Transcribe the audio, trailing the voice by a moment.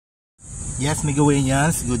Yes,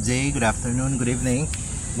 Migoians, good day, good afternoon, good evening.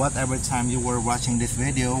 Whatever time you were watching this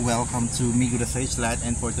video, welcome to MIGO-THE.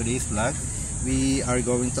 And for today's vlog, we are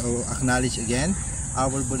going to acknowledge again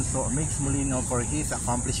our bunso Mygz Molino for his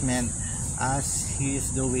accomplishment as he is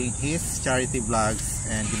doing his charity vlogs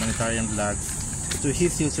and humanitarian vlogs to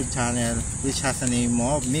his YouTube channel, which has a name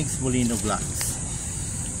of Mygz Molino Vlogs.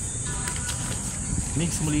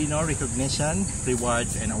 Mygz Molino Recognition,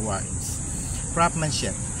 Rewards and Awards.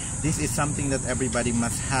 Craftsmanship. This is something that everybody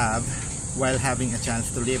must have while having a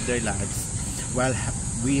chance to live their lives, while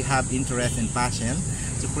we have interest and passion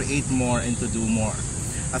to create more and to do more.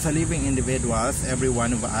 As a living individuals, every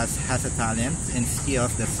one of us has a talent and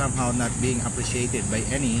skills that somehow not being appreciated by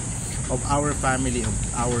any of our family, of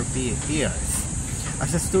our peers.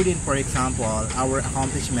 As a student, for example, our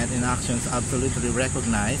accomplishment and actions absolutely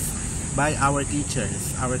recognized by our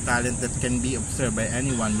teachers, our talent that can be observed by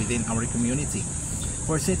anyone within our community.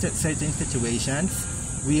 For certain situations,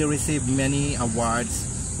 we receive many awards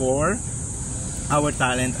for our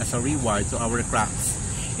talent as a reward to our crafts.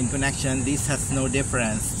 In connection, this has no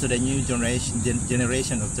difference to the new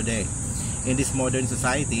generation of today. In this modern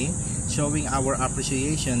society, showing our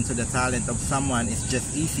appreciation to the talent of someone is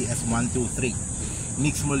just easy as 1, 2, 3.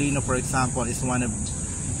 Mygz Molino, for example, is one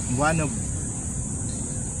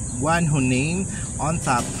who named on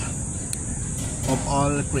top of all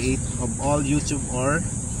YouTube or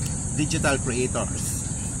digital creators.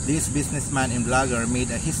 This businessman and blogger made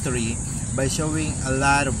a history by showing a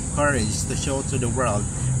lot of courage to show to the world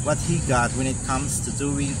what he got when it comes to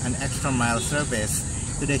doing an extra mile service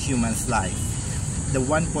to the human's life. The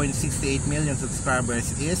 1.68 million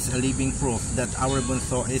subscribers is a living proof that our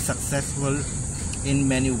bunso is successful in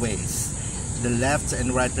many ways. The left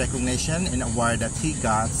and right recognition and award that he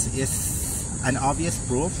got is an obvious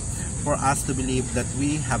proof for us to believe that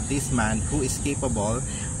we have this man who is capable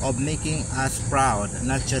of making us proud,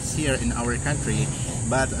 not just here in our country,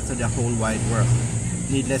 but to the whole wide world.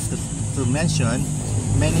 Needless to mention,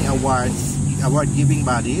 many award-giving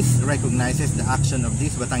bodies recognizes the action of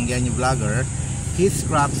this Batangueño vlogger, his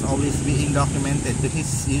crafts always being documented to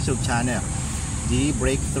his YouTube channel. The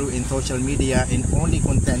breakthrough in social media and only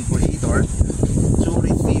content creator to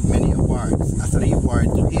receive many awards as a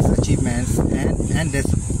reward to his achievements and the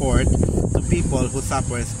support to people who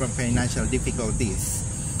suffers from financial difficulties.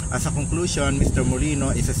 As a conclusion, Mr. Molino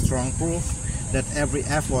is a strong proof that every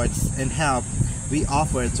effort and help we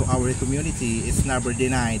offer to our community is never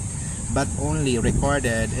denied, but only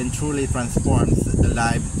recorded and truly transforms the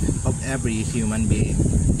life of every human being.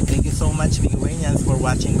 Thank you so much, Migoians, for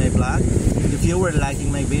watching my vlog. If you were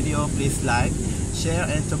liking my video, please like, share,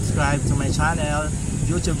 and subscribe to my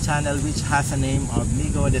YouTube channel, which has a name of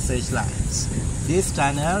MIGO-THE. This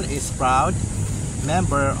channel is proud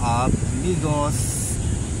member of MIGO's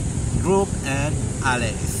group and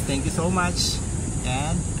allies. Thank you so much,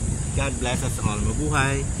 and God bless us all.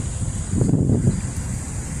 Mabuhay!